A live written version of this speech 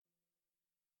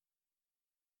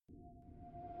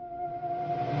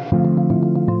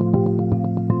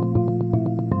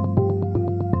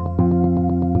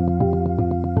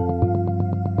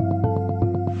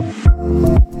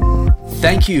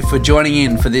Thank you for joining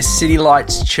in for this City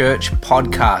Lights Church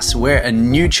podcast. We're a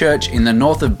new church in the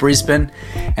north of Brisbane,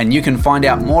 and you can find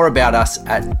out more about us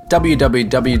at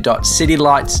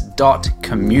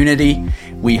www.citylights.community.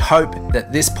 We hope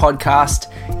that this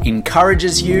podcast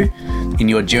encourages you in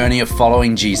your journey of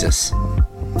following Jesus.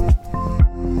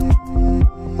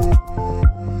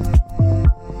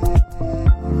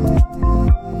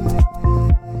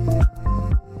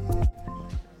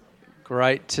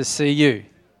 Great to see you.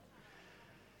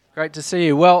 Great to see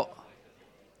you. Well,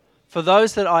 for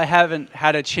those that I haven't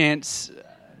had a chance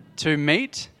to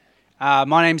meet,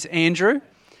 my name's Andrew,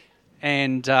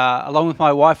 and along with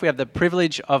my wife, we have the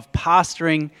privilege of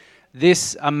pastoring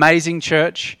this amazing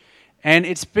church. And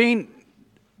it's been,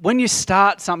 when you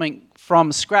start something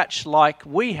from scratch like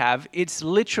we have, it's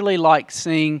literally like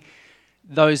seeing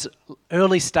those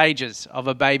early stages of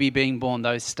a baby being born,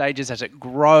 those stages as it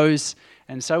grows.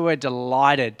 And so we're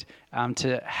delighted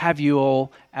to have you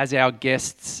all as our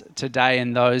guests today,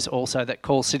 and those also that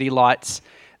call City Lights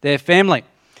their family.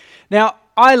 Now,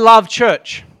 I love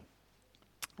church,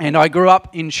 and I grew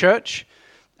up in church.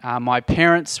 My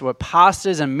parents were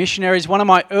pastors and missionaries. One of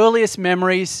my earliest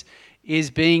memories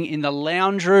is being in the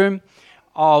lounge room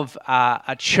of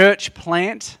a church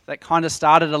plant that kind of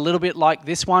started a little bit like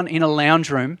this one, in a lounge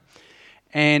room.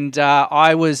 And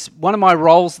I was, one of my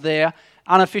roles there,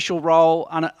 unofficial role,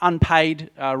 unpaid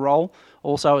role.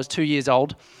 Also, I was 2 years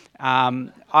old.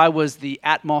 I was the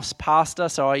Atmos pastor,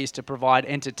 so I used to provide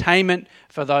entertainment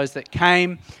for those that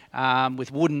came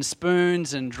with wooden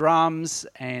spoons and drums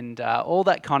and all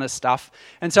that kind of stuff.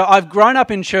 And so I've grown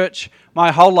up in church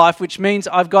my whole life, which means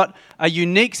I've got a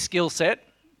unique skill set.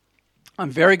 I'm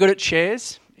very good at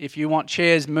chairs. If you want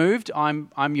chairs moved,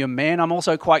 I'm your man. I'm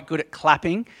also quite good at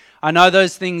clapping. I know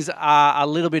those things are a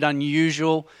little bit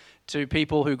unusual to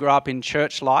people who grew up in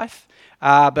church life,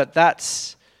 but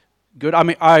that's good. I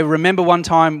mean, I remember one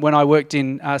time when I worked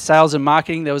in sales and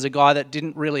marketing, there was a guy that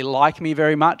didn't really like me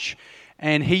very much,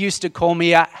 and he used to call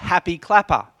me a happy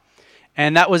clapper,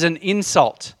 and that was an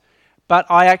insult. But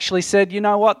I actually said, you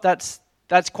know what, that's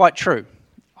quite true.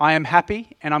 I am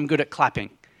happy and I'm good at clapping.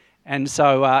 And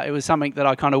so it was something that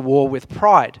I kind of wore with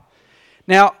pride.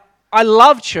 Now, I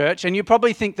love church, and you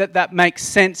probably think that that makes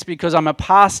sense because I'm a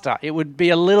pastor. It would be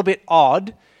a little bit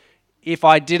odd if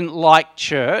I didn't like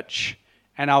church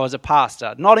and I was a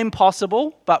pastor. Not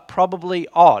impossible, but probably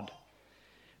odd.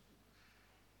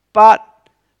 But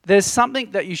there's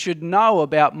something that you should know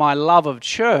about my love of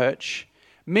church.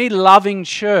 Me loving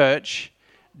church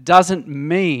doesn't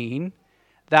mean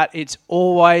that it's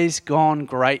always gone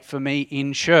great for me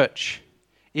in church.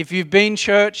 If you've been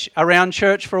around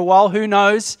church for a while, who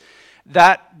knows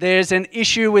that there's an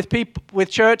issue with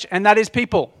church, and that is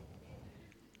people.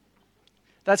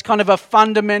 That's kind of a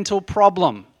fundamental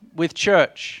problem with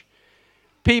church.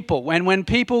 People. When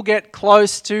people get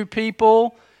close to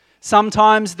people,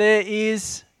 sometimes there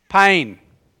is pain.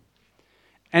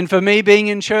 And for me, being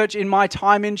in church, in my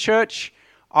time in church,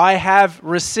 I have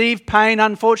received pain,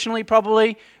 unfortunately,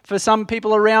 probably for some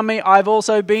people around me. I've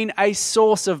also been a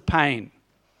source of pain.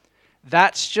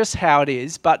 That's just how it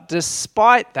is. But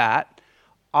despite that,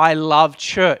 I love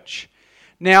church.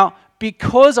 Now,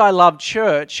 because I love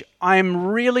church, I'm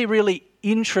really, really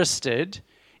interested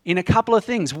in a couple of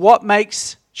things. What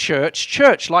makes church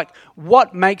church? Like,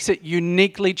 what makes it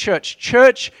uniquely church?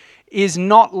 Church is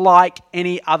not like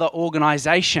any other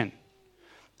organization.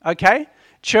 Okay?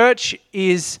 Church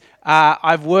is,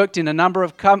 I've worked in a number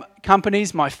of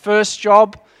companies. My first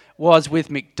job was with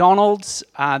McDonald's.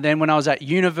 Then when I was at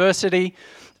university,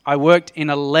 I worked in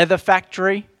a leather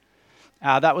factory.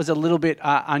 That was a little bit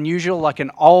unusual, like an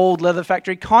old leather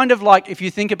factory. Kind of like, if you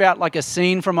think about like a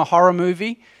scene from a horror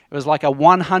movie, it was like a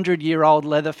 100-year-old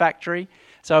leather factory.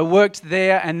 So I worked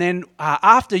there, and then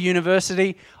after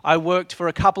university, I worked for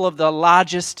a couple of the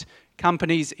largest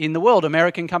companies in the world,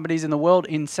 American companies in the world,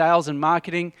 in sales and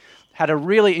marketing. Had a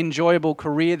really enjoyable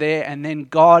career there, and then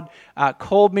God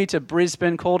called us to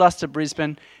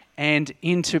Brisbane and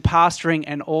into pastoring,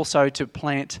 and also to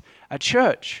plant a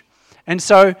church. And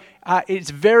so it's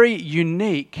very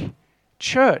unique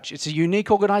church. It's a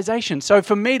unique organization. So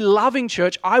for me, loving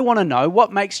church, I want to know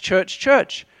what makes church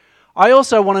church. I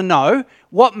also want to know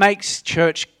what makes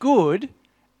church good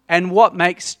and what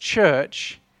makes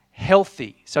church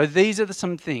healthy. So these are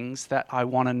some things that I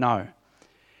want to know.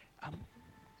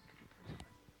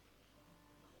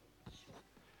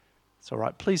 It's all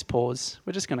right. Please pause.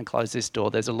 We're just going to close this door.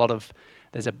 There's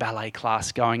a ballet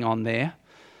class going on there.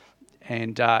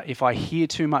 And if I hear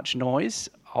too much noise,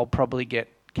 I'll probably get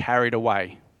carried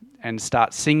away and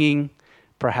start singing,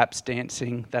 perhaps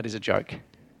dancing. That is a joke.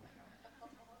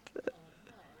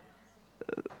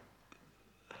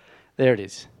 There it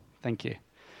is. Thank you.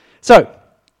 So,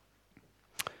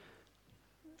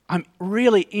 I'm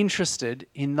really interested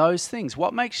in those things.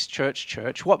 What makes church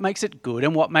church? What makes it good?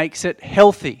 And what makes it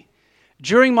healthy?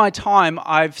 During my time,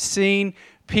 I've seen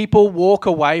people walk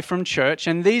away from church,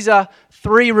 and these are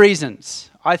 3 reasons.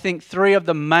 I think 3 of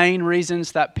the main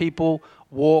reasons that people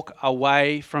walk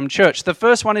away from church. The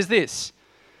first one is this,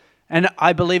 and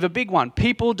I believe a big one.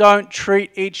 People don't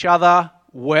treat each other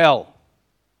well.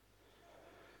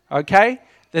 Okay?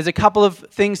 There's a couple of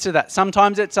things to that.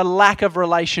 Sometimes it's a lack of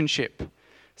relationship.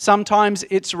 Sometimes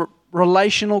it's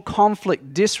relational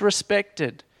conflict,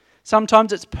 disrespected.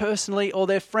 Sometimes it's personally or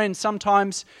their friends.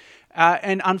 Sometimes,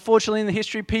 and unfortunately in the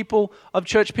history of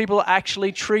church, people are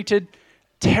actually treated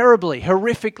terribly,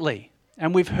 horrifically.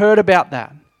 And we've heard about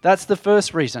that. That's the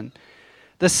first reason.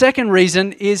 The second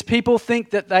reason is people think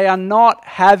that they are not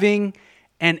having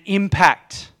an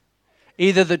impact.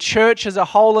 Either the church as a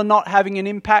whole are not having an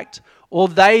impact, or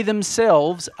they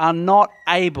themselves are not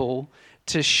able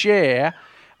to share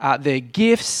their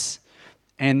gifts.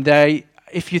 And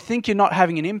if you think you're not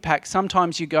having an impact,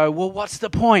 sometimes you go, well, what's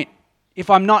the point? If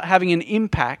I'm not having an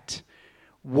impact,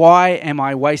 why am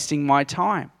I wasting my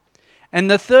time?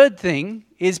 And the third thing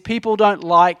is people don't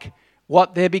like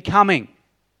what they're becoming.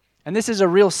 And this is a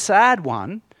real sad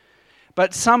one,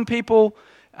 but some people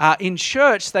in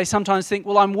church, they sometimes think,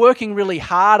 well, I'm working really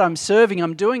hard, I'm serving,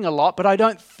 I'm doing a lot, but I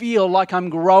don't feel like I'm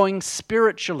growing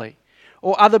spiritually.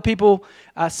 Or other people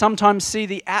sometimes see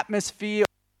the atmosphere,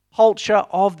 culture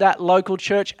of that local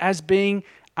church as being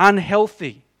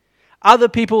unhealthy. Other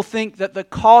people think that the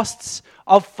costs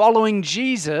of following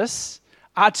Jesus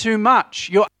are too much.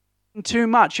 You're asking too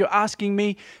much. You're asking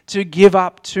me to give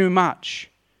up too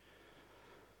much.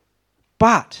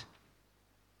 But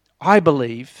I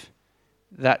believe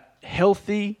that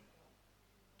healthy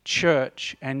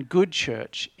church and good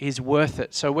church is worth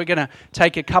it. So we're going to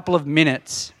take a couple of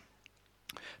minutes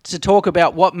to talk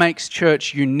about what makes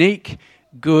church unique,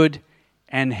 good,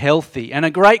 and healthy. And a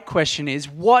great question is,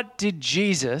 what did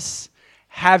Jesus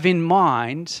have in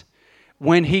mind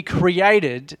when he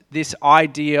created this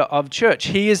idea of church?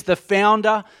 He is the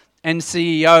founder and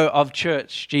CEO of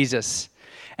church, Jesus.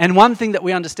 And one thing that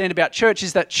we understand about church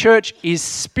is that church is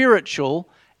spiritual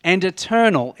and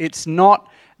eternal. It's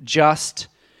not just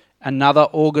another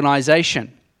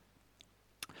organization.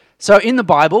 So in the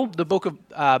Bible, the book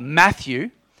of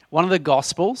Matthew, one of the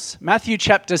Gospels, Matthew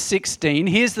chapter 16,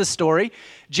 here's the story.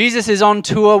 Jesus is on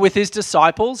tour with his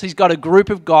disciples. He's got a group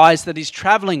of guys that he's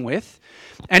traveling with,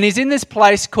 and he's in this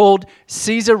place called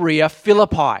Caesarea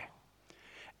Philippi.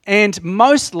 And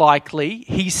most likely,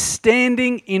 he's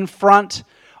standing in front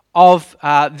of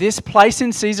this place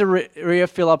in Caesarea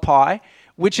Philippi,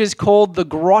 which is called the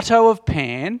Grotto of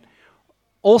Pan,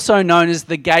 also known as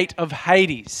the Gate of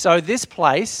Hades. So this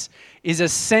place is a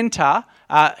center,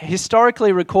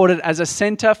 historically recorded as a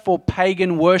center for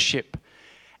pagan worship.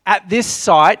 At this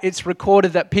site, it's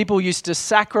recorded that people used to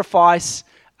sacrifice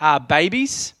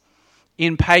babies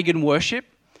in pagan worship.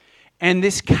 And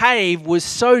this cave was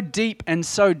so deep and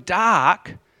so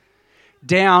dark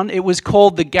down, it was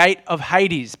called the Gate of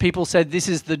Hades. People said this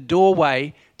is the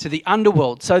doorway to the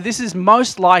underworld. So this is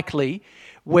most likely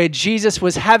where Jesus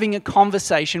was having a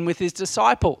conversation with his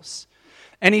disciples.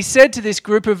 And he said to this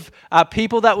group of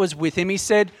people that was with him, he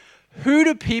said, "Who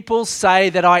do people say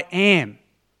that I am?"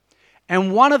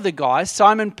 And one of the guys,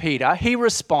 Simon Peter, he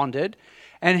responded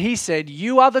and he said,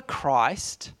 "You are the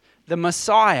Christ, the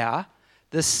Messiah,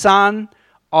 the Son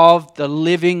of the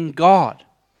living God."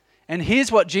 And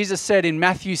here's what Jesus said in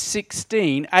Matthew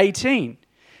 16:18.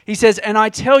 He says, "And I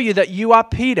tell you that you are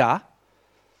Peter,"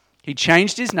 he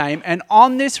changed his name, "and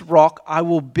on this rock I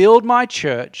will build my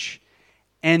church,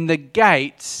 and the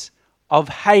gates of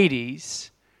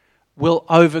Hades will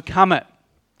overcome it."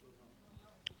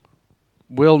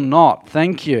 Will not.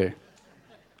 Thank you.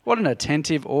 What an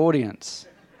attentive audience.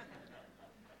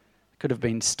 Could have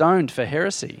been stoned for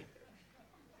heresy.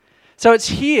 So it's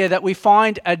here that we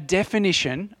find a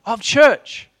definition of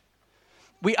church.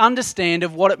 We understand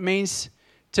of what it means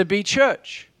to be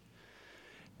church.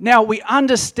 Now, we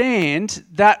understand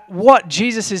that what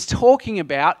Jesus is talking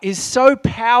about is so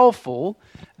powerful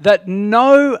that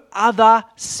no other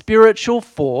spiritual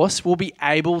force will be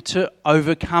able to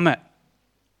overcome it.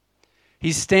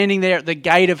 He's standing there at the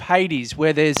gate of Hades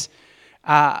where there's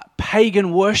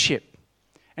pagan worship.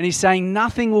 And he's saying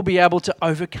nothing will be able to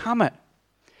overcome it.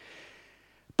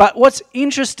 But what's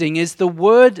interesting is the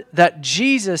word that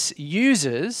Jesus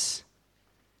uses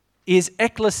is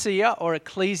ecclesia or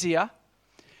ecclesia.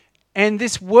 And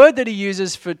this word that he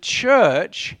uses for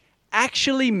church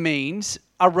actually means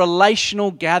a relational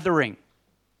gathering.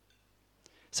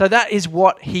 So that is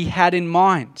what he had in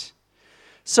mind.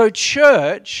 So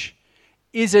church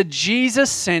is a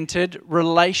Jesus-centered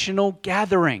relational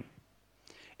gathering.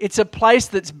 It's a place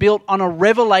that's built on a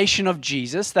revelation of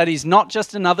Jesus, that he's not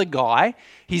just another guy,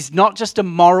 he's not just a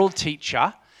moral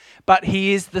teacher, but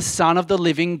he is the Son of the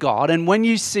living God. And when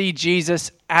you see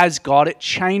Jesus as God, it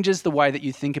changes the way that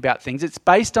you think about things. It's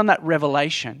based on that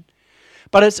revelation,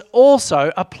 but it's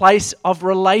also a place of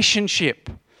relationship.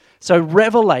 So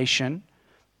revelation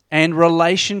and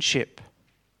relationship.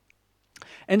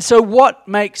 And so what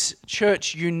makes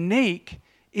church unique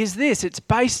is this. It's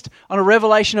based on a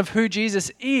revelation of who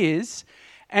Jesus is,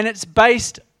 and it's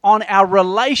based on our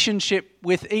relationship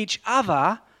with each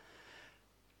other.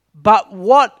 But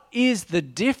what is the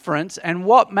difference and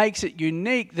what makes it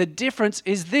unique? The difference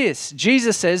is this.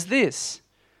 Jesus says this: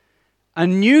 "A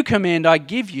new command I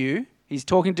give you," he's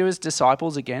talking to his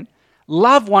disciples again,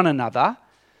 "love one another.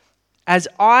 As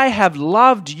I have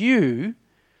loved you,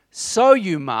 so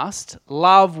you must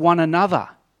love one another.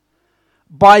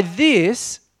 By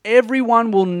this,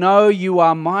 everyone will know you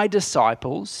are my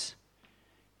disciples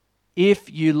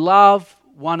if you love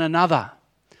one another."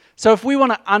 So if we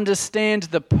want to understand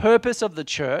the purpose of the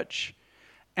church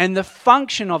and the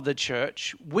function of the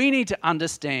church, we need to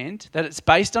understand that it's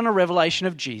based on a revelation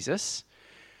of Jesus,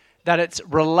 that it's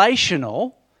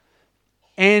relational,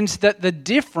 and that the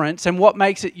difference and what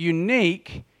makes it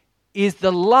unique is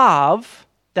the love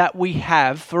that we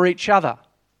have for each other.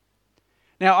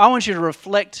 Now, I want you to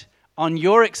reflect on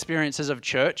your experiences of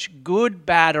church, good,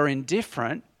 bad, or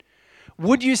indifferent.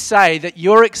 Would you say that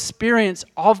your experience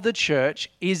of the church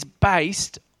is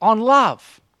based on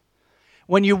love?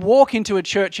 When you walk into a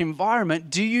church environment,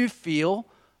 do you feel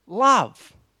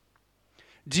love?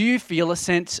 Do you feel a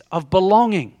sense of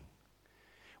belonging?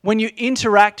 When you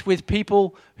interact with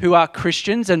people who are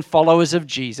Christians and followers of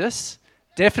Jesus,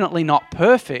 definitely not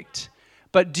perfect,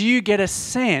 but do you get a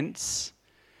sense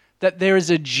that there is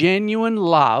a genuine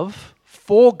love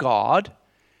for God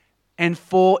and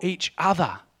for each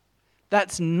other?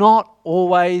 That's not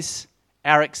always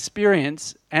our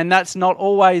experience, and that's not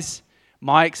always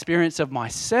my experience of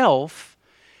myself,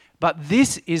 but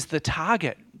this is the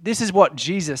target. This is what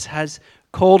Jesus has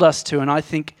called us to, and I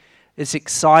think it's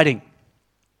exciting.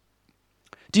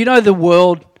 Do you know the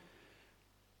world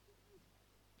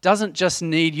doesn't just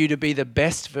need you to be the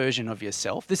best version of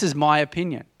yourself? This is my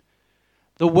opinion.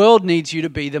 The world needs you to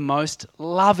be the most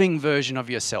loving version of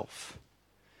yourself.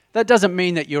 That doesn't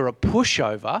mean that you're a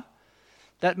pushover.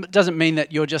 That doesn't mean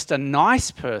that you're just a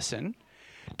nice person,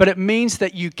 but it means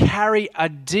that you carry a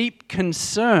deep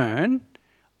concern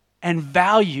and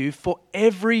value for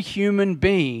every human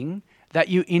being that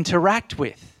you interact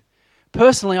with.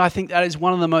 Personally, I think that is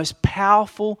one of the most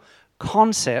powerful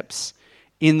concepts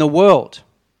in the world.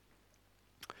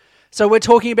 So we're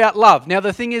talking about love. Now,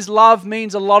 the thing is, love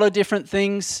means a lot of different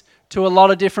things to a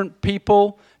lot of different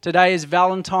people. Today is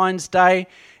Valentine's Day.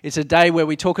 It's a day where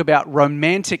we talk about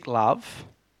romantic love.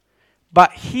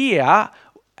 But here,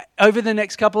 over the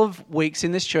next couple of weeks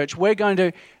in this church, we're going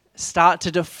to start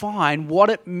to define what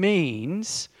it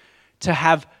means to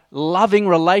have loving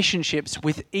relationships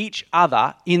with each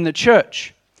other in the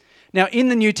church. Now, in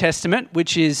the New Testament,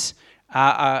 which is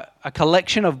a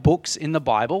collection of books in the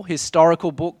Bible,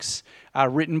 historical books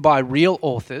written by real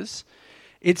authors,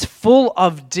 it's full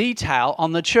of detail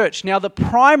on the church. Now, the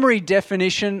primary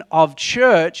definition of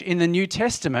church in the New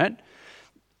Testament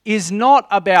is not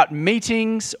about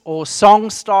meetings or song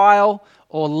style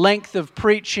or length of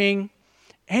preaching,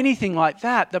 anything like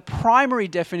that. The primary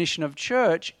definition of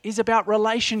church is about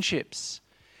relationships,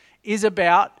 is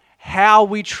about how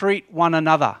we treat one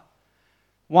another.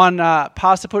 One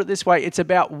pastor put it this way: it's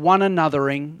about one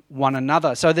anothering one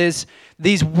another. So there's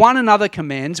these one another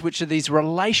commands, which are these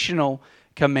relational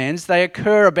commands. They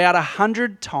occur about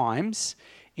 100 times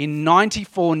in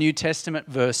 94 New Testament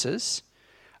verses.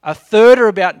 A third are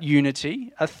about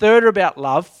unity, a third are about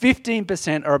love,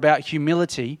 15% are about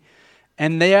humility,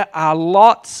 and there are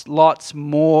lots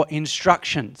more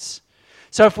instructions.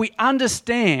 So if we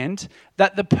understand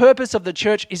that the purpose of the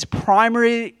church is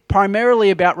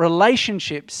primarily about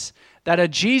relationships that are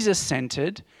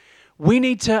Jesus-centered, we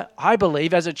need to, I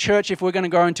believe, as a church, if we're going to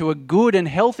go into a good and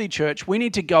healthy church, we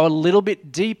need to go a little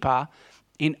bit deeper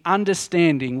in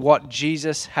understanding what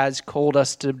Jesus has called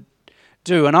us to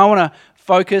do. And I want to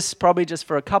focus probably just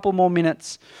for a couple more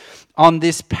minutes on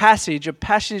this passage, a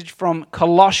passage from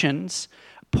Colossians,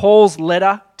 Paul's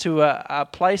letter to a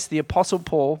place, the Apostle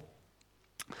Paul.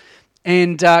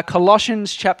 And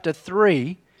Colossians chapter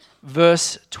 3,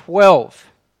 verse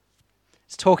 12.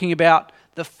 It's talking about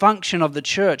the function of the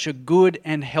church, a good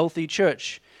and healthy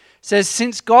church. says,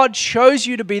 since God chose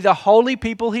you to be the holy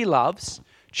people he loves,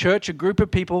 church, a group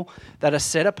of people that are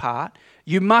set apart,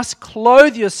 you must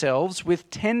clothe yourselves with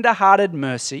tender-hearted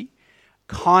mercy,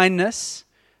 kindness,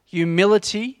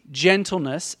 humility,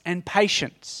 gentleness, and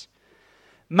patience.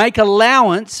 Make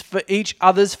allowance for each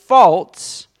other's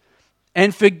faults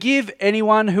and forgive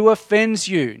anyone who offends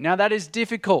you. Now that is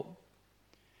difficult.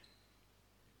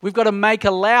 We've got to make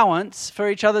allowance for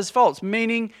each other's faults,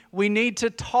 meaning we need to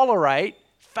tolerate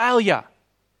failure.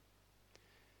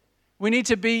 We need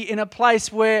to be in a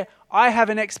place where I have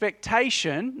an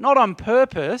expectation, not on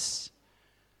purpose,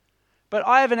 but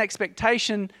I have an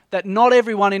expectation that not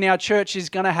everyone in our church is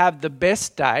going to have the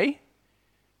best day,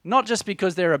 not just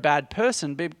because they're a bad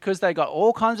person, but because they got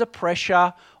all kinds of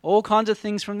pressure, all kinds of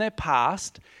things from their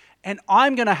past, and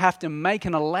I'm going to have to make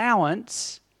an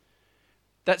allowance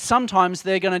that sometimes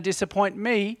they're going to disappoint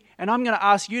me, and I'm going to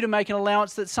ask you to make an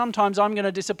allowance that sometimes I'm going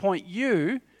to disappoint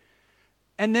you,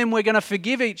 and then we're going to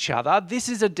forgive each other. This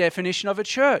is a definition of a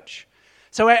church.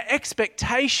 So our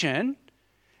expectation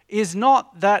is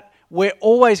not that we're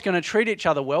always going to treat each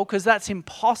other well, because that's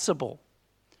impossible.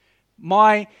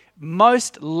 My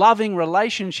most loving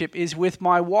relationship is with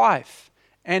my wife.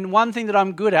 And one thing that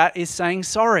I'm good at is saying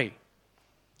sorry.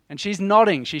 And she's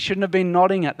nodding. She shouldn't have been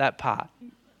nodding at that part.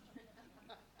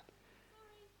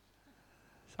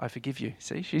 I forgive you.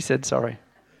 See, she said sorry.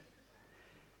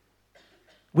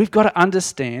 We've got to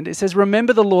understand. It says,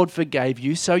 remember the Lord forgave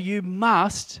you, so you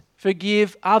must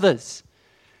forgive others.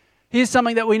 Here's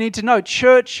something that we need to know.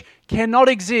 Church cannot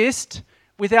exist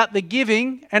without the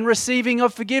giving and receiving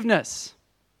of forgiveness.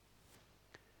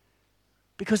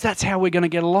 Because that's how we're going to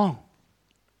get along.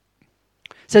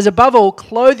 It says, above all,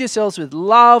 clothe yourselves with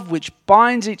love, which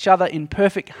binds each other in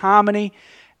perfect harmony,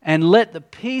 and let the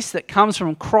peace that comes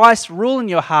from Christ rule in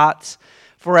your hearts.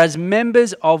 For as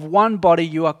members of one body,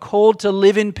 you are called to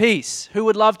live in peace. Who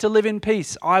would love to live in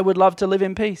peace? I would love to live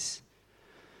in peace.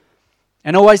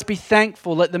 And always be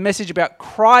thankful. Let the message about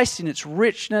Christ in its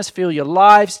richness fill your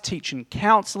lives. Teach and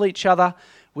counsel each other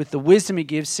with the wisdom he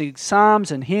gives. Sing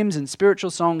psalms and hymns and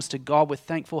spiritual songs to God with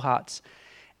thankful hearts.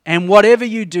 And whatever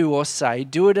you do or say,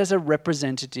 do it as a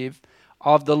representative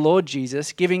of the Lord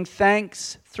Jesus, giving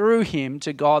thanks through him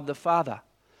to God the Father.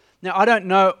 Now, I don't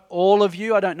know all of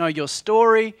you. I don't know your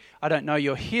story. I don't know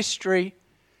your history.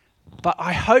 But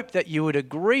I hope that you would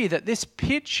agree that this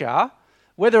picture,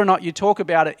 whether or not you talk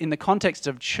about it in the context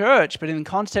of church, but in the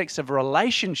context of a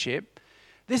relationship,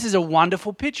 this is a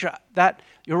wonderful picture, that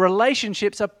your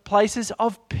relationships are places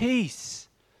of peace,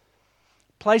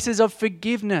 places of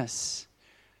forgiveness.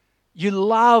 You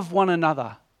love one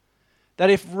another. That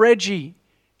if Reggie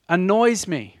annoys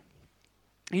me,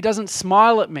 he doesn't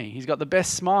smile at me. He's got the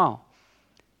best smile.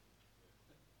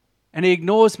 And he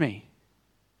ignores me.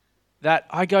 That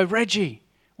I go, Reggie,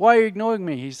 why are you ignoring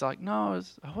me? He's like, no,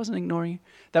 I wasn't ignoring you.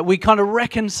 That we kind of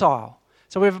reconcile.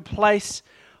 So we have a place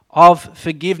of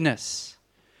forgiveness.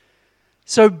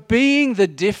 So being the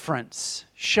difference,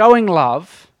 showing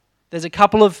love, there's a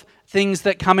couple of things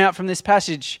that come out from this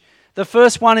passage. The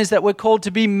first one is that we're called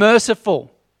to be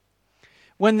merciful.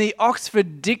 When the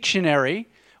Oxford Dictionary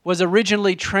was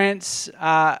originally created,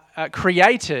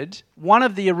 one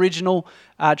of the original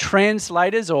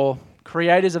translators or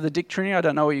creators of the dictionary, I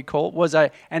don't know what you call it, was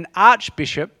an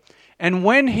archbishop. And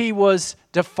when he was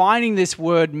defining this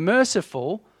word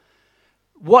merciful,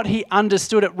 what he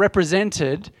understood it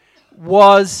represented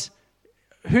was,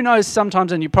 who knows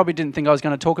sometimes, and you probably didn't think I was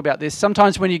going to talk about this,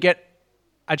 sometimes when you get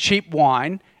a cheap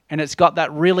wine and it's got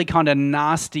that really kind of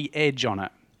nasty edge on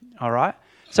it, all right?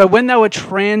 So when they were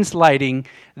translating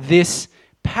this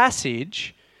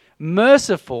passage,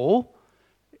 merciful,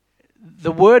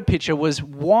 the word picture was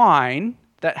wine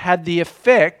that had the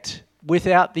effect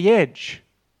without the edge.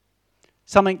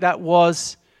 Something that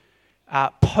was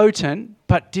potent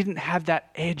but didn't have that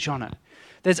edge on it.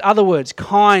 There's other words,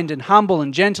 kind and humble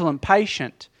and gentle and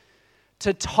patient.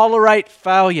 To tolerate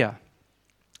failure,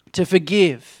 to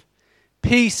forgive,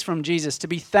 peace from Jesus, to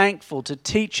be thankful, to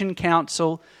teach and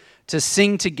counsel, to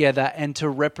sing together and to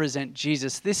represent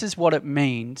Jesus. This is what it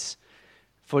means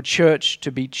for church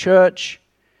to be church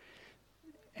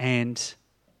and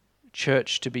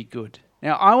church to be good.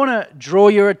 Now, I want to draw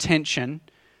your attention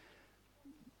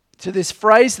to this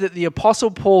phrase that the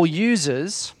Apostle Paul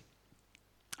uses,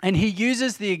 and he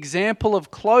uses the example of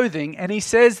clothing, and he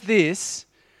says this,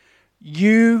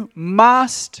 you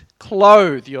must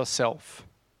clothe yourself.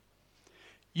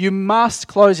 You must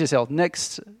clothe yourself.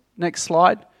 Next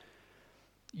slide.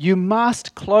 You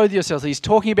must clothe yourself. He's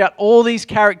talking about all these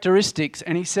characteristics,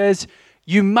 and he says,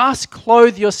 you must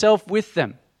clothe yourself with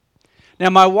them.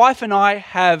 Now, my wife and I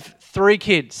have 3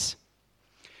 kids.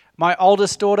 My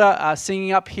oldest daughter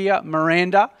singing up here,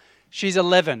 Miranda, she's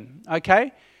 11,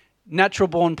 okay? Natural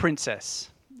born princess,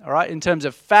 all right? In terms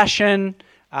of fashion,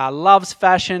 loves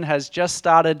fashion, has just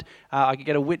started. I could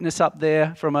get a witness up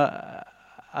there from a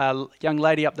young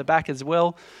lady up the back as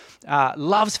well.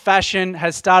 Loves fashion,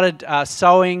 has started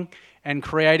sewing and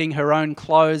creating her own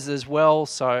clothes as well,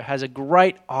 so has a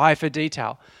great eye for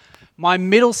detail. My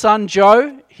middle son,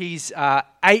 Joe, he's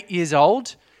 8 years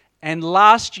old, and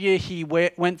last year he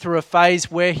went through a phase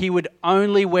where he would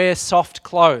only wear soft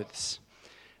clothes.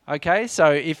 Okay, so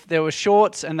if there were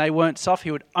shorts and they weren't soft, he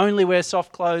would only wear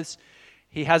soft clothes.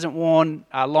 He hasn't worn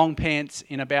long pants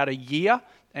in about a year,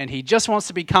 and he just wants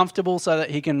to be comfortable so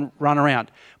that he can run around.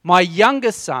 My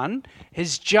youngest son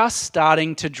is just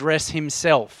starting to dress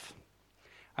himself.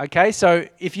 Okay, so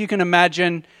if you can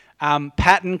imagine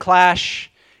pattern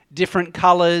clash, different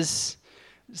colours,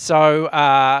 so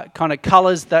kind of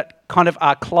colours that kind of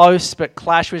are close but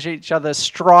clash with each other,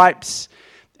 stripes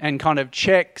and kind of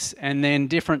checks, and then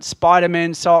different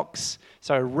Spider-Man socks,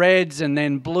 so reds and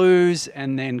then blues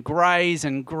and then greys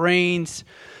and greens.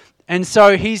 And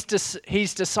so he's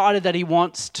decided that he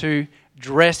wants to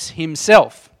dress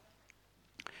himself.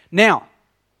 Now,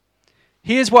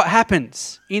 here's what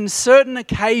happens. In certain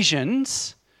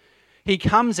occasions, he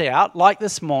comes out, like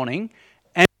this morning,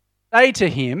 and say to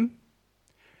him,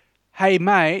 hey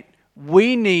mate,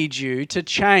 we need you to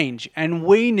change and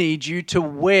we need you to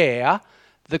wear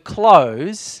the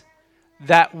clothes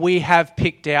that we have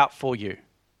picked out for you.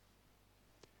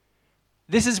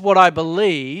 This is what I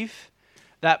believe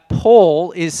that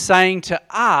Paul is saying to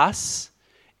us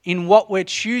in what we're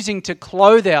choosing to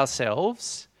clothe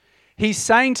ourselves. He's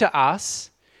saying to us,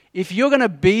 if you're going to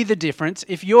be the difference,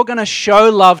 if you're going to show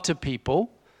love to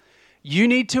people, you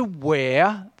need to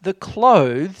wear the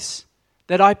clothes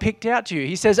that I picked out to you.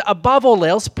 He says, above all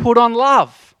else, put on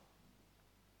love.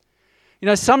 You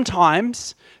know,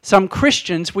 sometimes, some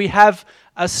Christians, we have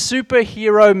a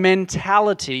superhero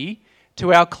mentality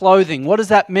to our clothing. What does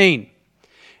that mean?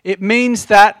 It means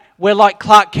that we're like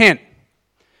Clark Kent.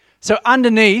 So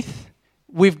underneath,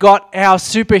 we've got our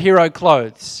superhero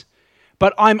clothes.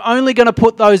 But I'm only going to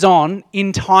put those on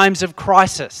in times of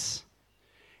crisis.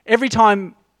 Every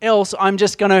time else, I'm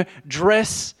just going to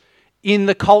dress in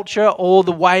the culture or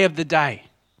the way of the day.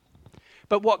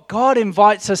 But what God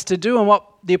invites us to do, and what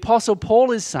the Apostle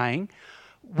Paul is saying,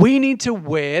 we need to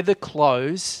wear the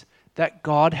clothes that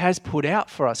God has put out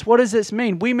for us. What does this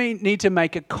mean? We need to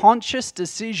make a conscious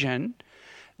decision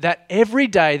that every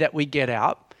day that we get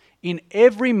up, in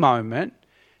every moment,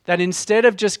 that instead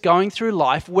of just going through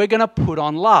life, we're going to put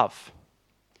on love.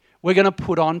 We're going to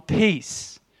put on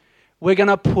peace. We're going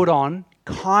to put on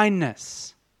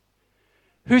kindness.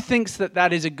 Who thinks that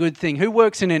that is a good thing? Who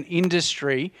works in an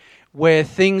industry where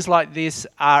things like this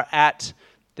are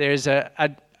they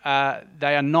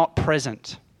are not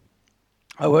present?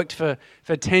 I worked for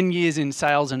 10 years in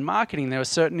sales and marketing. There were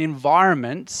certain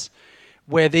environments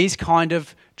where these kind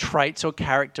of traits or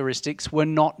characteristics were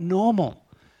not normal.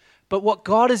 But what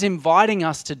God is inviting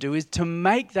us to do is to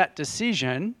make that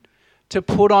decision to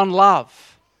put on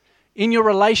love. In your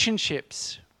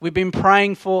relationships, we've been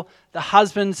praying for the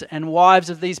husbands and wives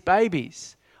of these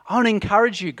babies. I want to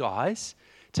encourage you guys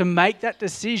to make that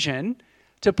decision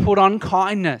to put on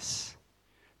kindness,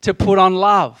 to put on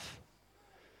love.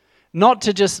 Not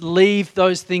to just leave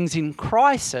those things in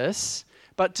crisis,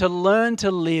 but to learn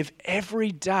to live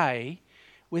every day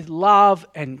with love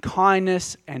and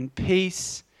kindness and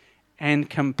peace and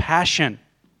compassion.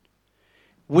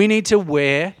 We need to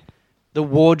wear the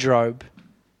wardrobe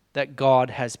that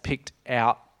God has picked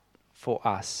out for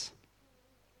us.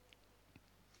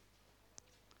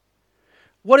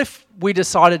 What if we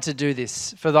decided to do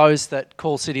this for those that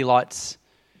call City Lights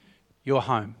your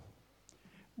home?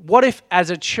 What if as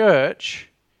a church,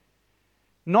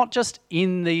 not just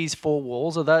in these four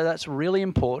walls, although that's really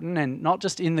important, and not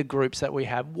just in the groups that we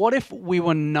have, what if we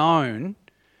were known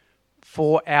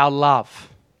for our love?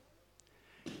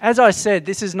 As I said,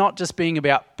 this is not just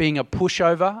about being a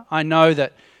pushover. I know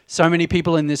that so many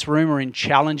people in this room are in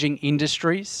challenging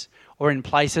industries or in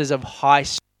places of high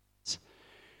stress.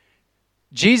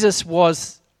 Jesus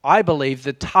was, I believe,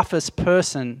 the toughest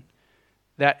person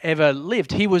that ever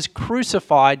lived. He was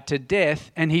crucified to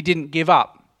death and he didn't give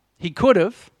up. He could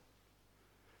have.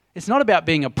 It's not about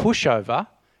being a pushover.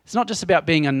 It's not just about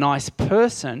being a nice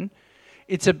person.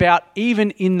 It's about,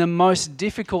 even in the most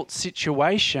difficult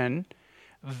situation,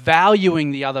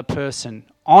 valuing the other person,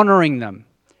 honoring them.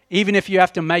 Even if you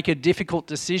have to make a difficult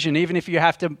decision, even if you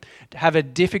have to have a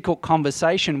difficult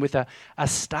conversation with a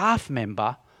staff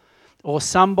member or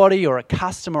somebody or a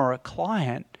customer or a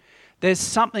client, there's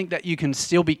something that you can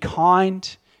still be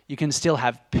kind, you can still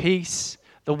have peace,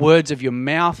 the words of your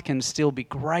mouth can still be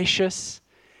gracious,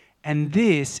 and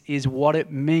this is what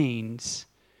it means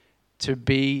to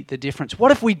be the difference.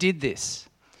 What if we did this?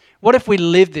 What if we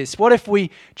lived this? What if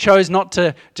we chose not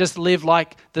to just live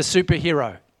like the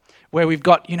superhero, where we've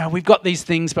got these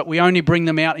things, but we only bring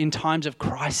them out in times of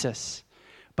crisis.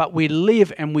 But we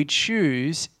live and we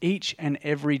choose each and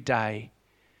every day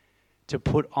to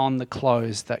put on the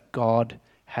clothes that God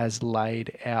has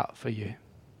laid out for you.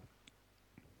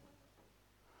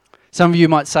 Some of you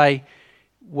might say,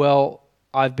 well,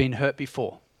 I've been hurt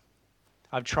before.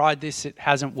 I've tried this, it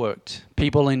hasn't worked.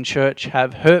 People in church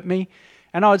have hurt me,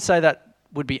 and I would say that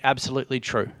would be absolutely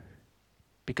true,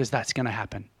 because that's going to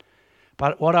happen.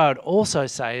 But what I would also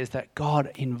say is that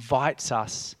God invites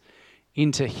us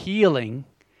into healing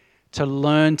to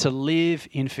learn to live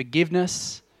in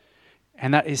forgiveness,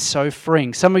 and that is so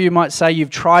freeing. Some of you might say you've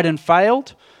tried and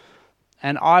failed,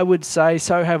 and I would say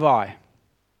so have I.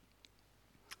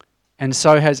 And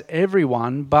so has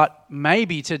everyone, but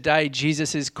maybe today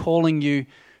Jesus is calling you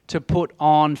to put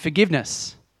on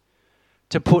forgiveness,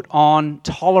 to put on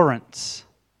tolerance.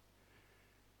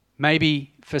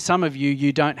 Maybe for some of you,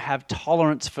 you don't have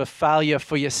tolerance for failure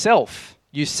for yourself.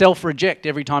 You self-reject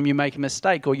every time you make a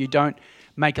mistake, or you don't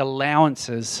make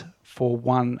allowances for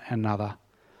one another.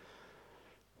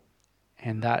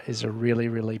 And that is a really,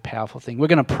 really powerful thing. We're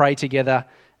going to pray together,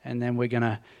 and then we're going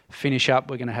to finish up.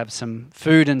 We're going to have some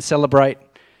food and celebrate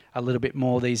a little bit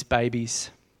more these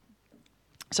babies.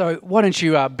 So why don't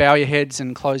you bow your heads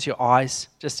and close your eyes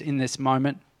just in this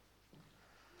moment.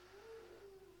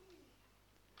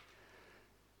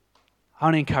 I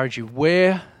want to encourage you,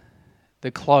 wear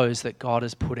the clothes that God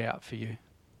has put out for you.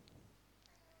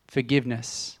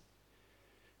 Forgiveness,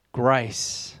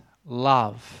 grace,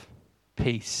 love,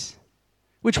 peace.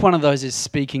 Which one of those is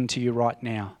speaking to you right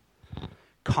now?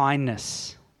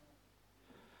 Kindness,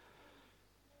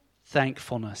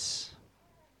 thankfulness.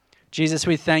 Jesus,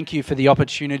 we thank you for the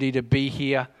opportunity to be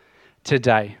here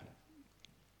today.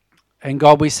 And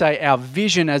God, we say our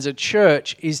vision as a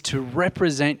church is to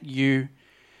represent you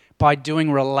by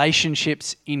doing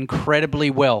relationships incredibly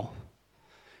well,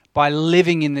 by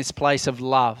living in this place of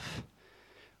love,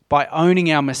 by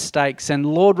owning our mistakes. And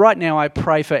Lord, right now I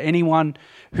pray for anyone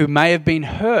who may have been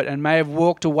hurt and may have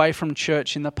walked away from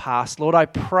church in the past. Lord, I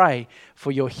pray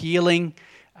for your healing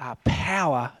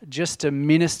power just to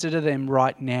minister to them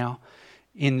right now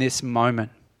in this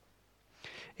moment.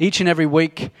 Each and every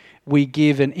week we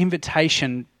give an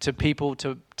invitation to people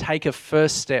to take a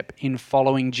first step in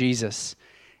following Jesus.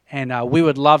 And we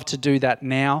would love to do that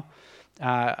now.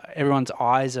 Everyone's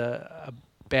eyes are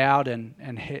bowed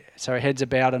heads are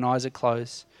bowed and eyes are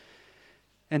closed.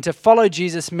 And to follow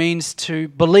Jesus means to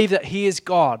believe that he is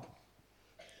God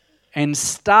and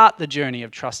start the journey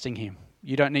of trusting him.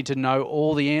 You don't need to know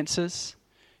all the answers.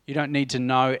 You don't need to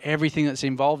know everything that's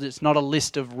involved. It's not a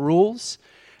list of rules,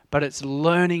 but it's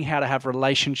learning how to have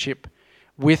relationship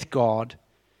with God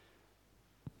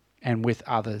and with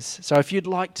others. So if you'd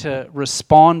like to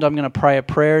respond, I'm going to pray a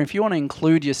prayer. If you want to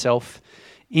include yourself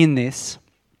in this,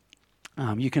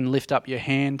 you can lift up your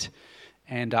hand,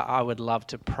 and I would love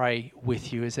to pray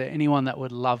with you. Is there anyone that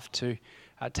would love to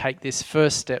take this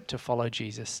first step to follow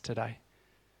Jesus today?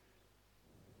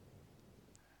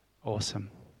 Awesome.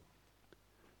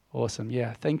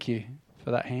 Yeah, thank you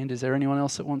for that hand. Is there anyone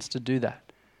else that wants to do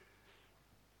that?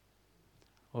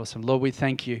 Awesome. Lord, we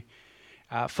thank you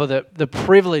for the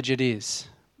privilege it is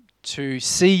to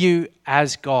see you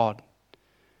as God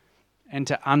and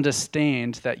to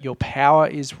understand that your power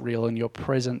is real and your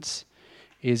presence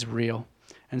is real.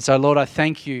 And so, Lord, I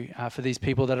thank you for these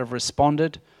people that have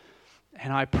responded,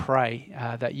 and I pray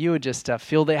that you would just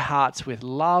fill their hearts with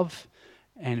love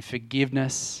and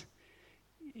forgiveness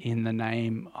in the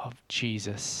name of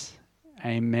Jesus.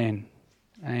 Amen.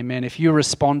 Amen. If you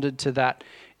responded to that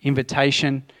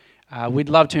invitation, we'd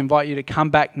love to invite you to come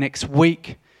back next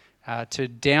week to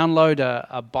download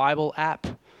a Bible app,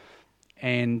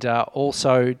 and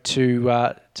also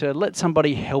to let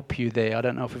somebody help you there. I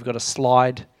don't know if we've got a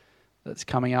slide that's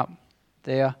coming up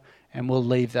there, and we'll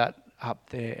leave that up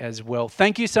there as well.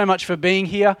 Thank you so much for being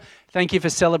here. Thank you for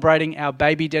celebrating our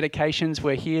baby dedications.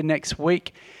 We're here next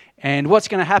week, and what's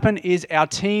going to happen is our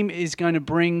team is going to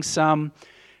bring some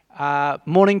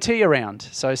morning tea around.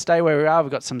 So stay where we are.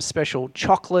 We've got some special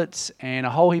chocolates, and a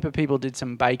whole heap of people did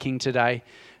some baking today.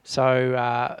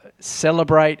 So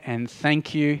celebrate and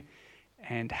thank you,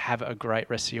 and have a great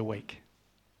rest of your week.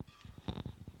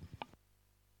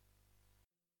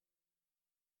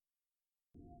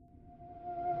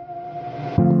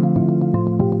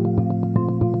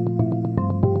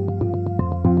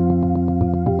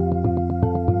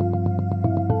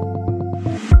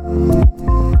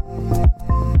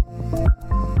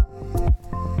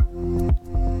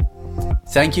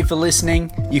 Thank you for listening.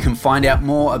 You can find out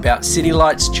more about City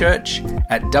Lights Church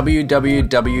at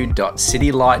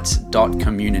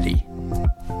www.citylights.community.